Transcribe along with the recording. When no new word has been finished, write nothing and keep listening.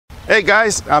Hey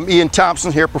guys, I'm Ian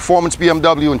Thompson here, Performance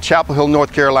BMW in Chapel Hill,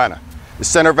 North Carolina. The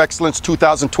Center of Excellence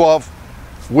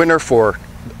 2012 winner for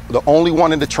the only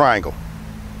one in the triangle.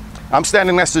 I'm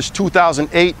standing next to this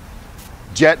 2008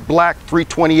 Jet Black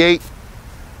 328.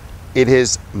 It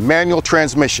is manual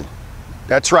transmission.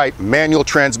 That's right, manual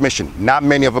transmission. Not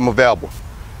many of them available.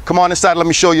 Come on inside, let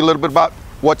me show you a little bit about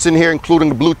what's in here, including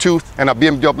the Bluetooth and our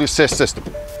BMW Assist system.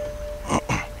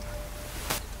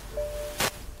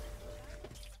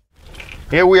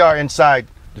 Here we are inside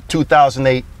the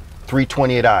 2008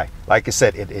 328i. Like I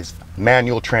said, it is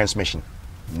manual transmission.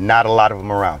 Not a lot of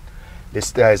them around.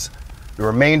 This has the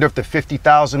remainder of the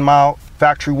 50,000 mile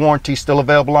factory warranty still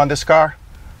available on this car.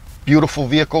 Beautiful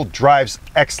vehicle, drives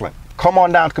excellent. Come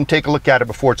on down, come take a look at it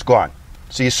before it's gone.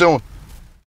 See you soon.